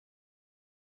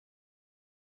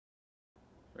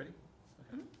Ready?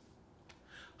 Okay.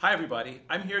 Hi everybody,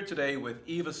 I'm here today with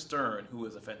Eva Stern, who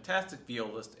is a fantastic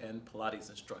violist and Pilates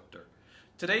instructor.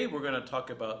 Today we're going to talk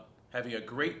about having a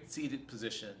great seated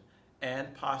position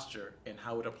and posture and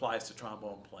how it applies to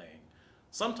trombone playing.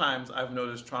 Sometimes I've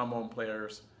noticed trombone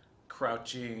players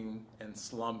crouching and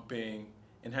slumping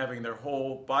and having their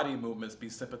whole body movements be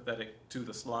sympathetic to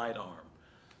the slide arm.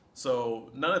 So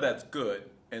none of that's good,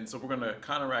 and so we're going to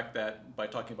counteract that by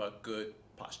talking about good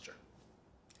posture.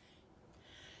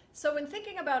 So when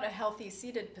thinking about a healthy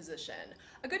seated position,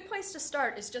 a good place to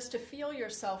start is just to feel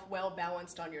yourself well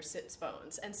balanced on your sits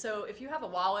bones. And so if you have a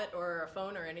wallet or a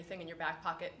phone or anything in your back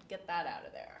pocket, get that out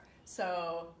of there.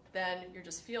 So then you're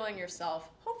just feeling yourself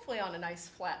hopefully on a nice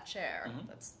flat chair.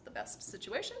 That's the best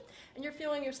situation. And you're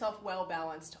feeling yourself well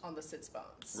balanced on the sits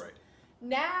bones. Right.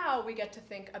 Now we get to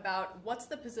think about what's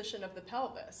the position of the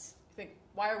pelvis. Think,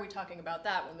 why are we talking about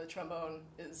that when the trombone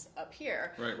is up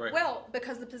here? Right. Well,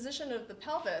 because the position of the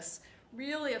pelvis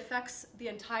really affects the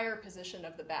entire position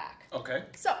of the back. Okay.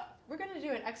 So we're going to do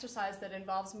an exercise that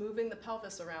involves moving the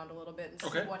pelvis around a little bit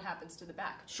and see what happens to the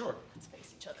back. Sure. Let's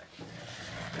face each other.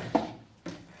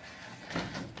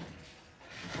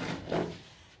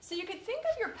 So you could think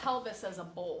of your pelvis as a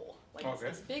bowl, like it's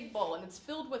this big bowl, and it's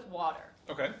filled with water.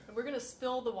 Okay. And we're going to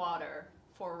spill the water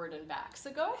forward and back. So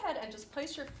go ahead and just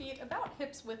place your feet about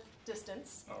hips width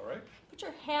distance. All right. Put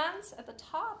your hands at the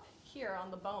top here on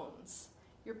the bones.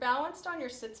 You're balanced on your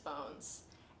sits bones.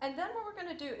 And then what we're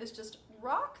going to do is just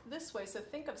rock this way. So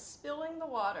think of spilling the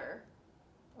water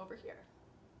over here.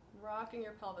 Rocking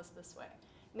your pelvis this way.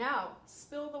 Now,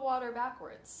 spill the water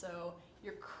backwards. So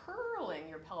you're curling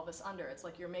your pelvis under. It's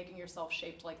like you're making yourself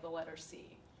shaped like the letter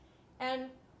C.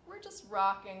 And we're just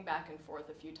rocking back and forth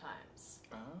a few times.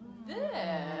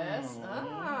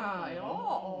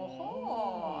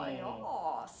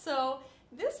 So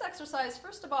this exercise,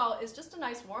 first of all, is just a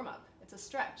nice warm-up. It's a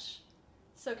stretch.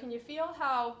 So can you feel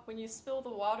how, when you spill the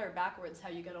water backwards, how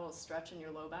you get a little stretch in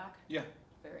your low back? Yeah.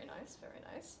 Very nice, very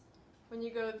nice. When you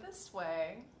go this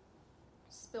way,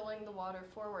 spilling the water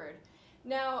forward.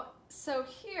 Now, so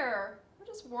here, we're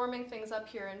just warming things up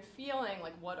here and feeling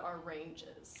like what our range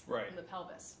is in the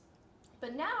pelvis.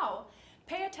 But now,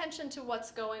 pay attention to what's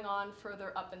going on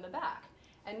further up in the back.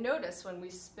 And notice when we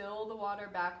spill the water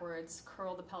backwards,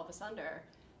 curl the pelvis under,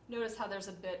 notice how there's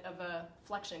a bit of a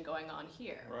flexion going on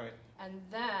here. Right. And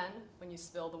then, when you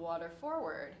spill the water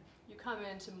forward, you come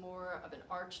into more of an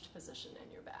arched position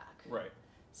in your back. Right.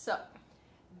 So,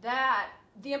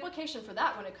 the implication for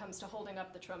that when it comes to holding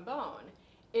up the trombone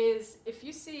is if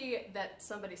you see that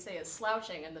somebody, say, is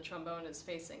slouching and the trombone is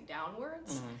facing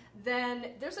downwards,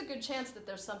 then there's a good chance that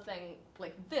there's something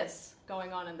like this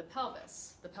going on in the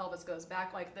pelvis. The pelvis goes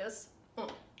back like this,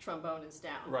 trombone is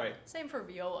down. Right. Same for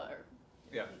viola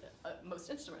or most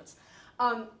instruments.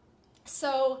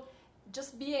 So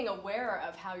just being aware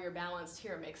of how you're balanced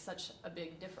here makes such a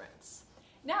big difference.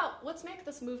 Now, let's make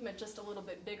this movement just a little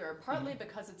bit bigger, partly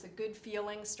because it's a good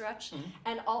feeling stretch,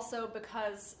 and also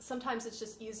because sometimes it's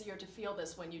just easier to feel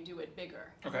this when you do it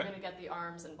bigger. You're going to get the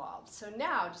arms involved. So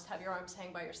now, just have your arms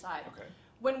hang by your side.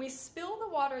 When we spill the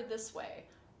water this way,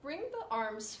 bring the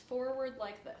arms forward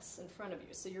like this in front of you,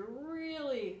 so you're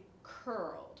really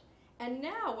curled. And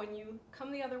now, when you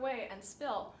come the other way and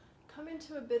spill, come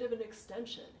into a bit of an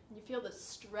extension. You feel the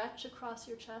stretch across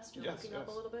your chest, you're looking up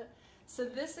a little bit. So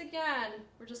this again,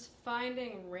 we're just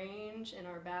finding range in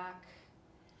our back,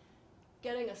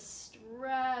 getting a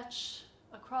stretch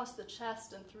across the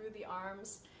chest and through the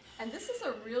arms. And this is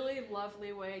a really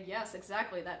lovely way, yes,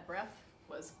 exactly, that breath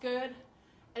was good.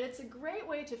 And it's a great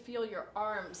way to feel your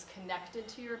arms connected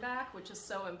to your back, which is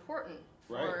so important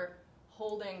for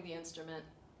holding the instrument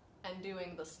and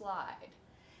doing the slide.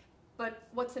 But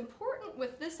what's important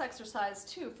with this exercise,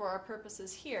 too, for our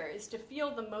purposes here, is to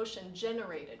feel the motion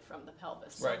generated from the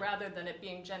pelvis. So rather than it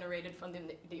being generated from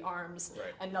the arms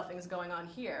and nothing's going on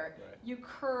here, you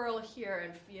curl here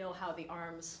and feel how the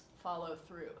arms follow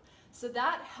through. So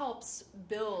that helps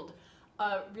build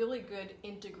a really good,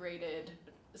 integrated,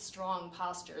 strong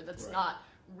posture that's not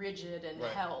rigid and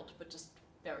held, but just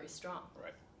very strong.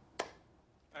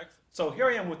 Excellent. So here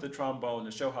I am with the trombone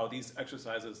to show how these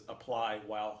exercises apply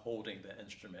while holding the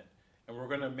instrument. And we're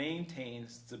going to maintain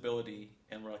stability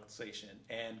and relaxation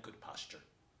and good posture.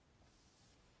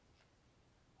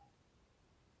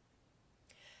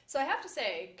 So I have to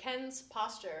say, Ken's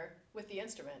posture with the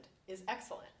instrument is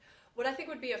excellent. What I think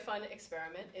would be a fun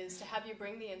experiment is to have you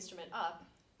bring the instrument up,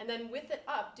 and then with it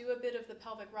up, do a bit of the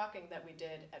pelvic rocking that we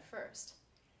did at first.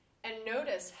 And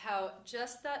notice how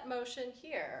just that motion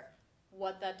here,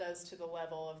 what that does to the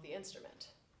level of the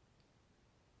instrument.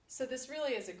 So this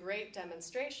really is a great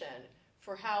demonstration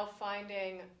for how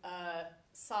finding a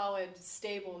solid,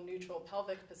 stable, neutral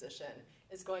pelvic position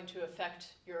is going to affect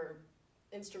your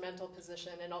instrumental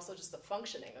position and also just the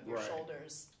functioning of your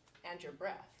shoulders and your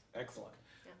breath. Excellent.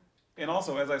 Yeah. And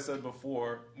also, as I said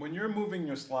before, when you're moving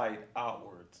your slide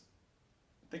outwards,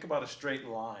 think about a straight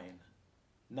line,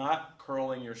 not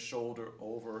curling your shoulder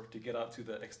over to get up to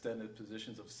the extended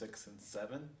positions of 6 and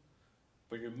 7,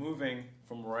 but you're moving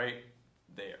from right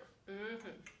there. Mm-hmm.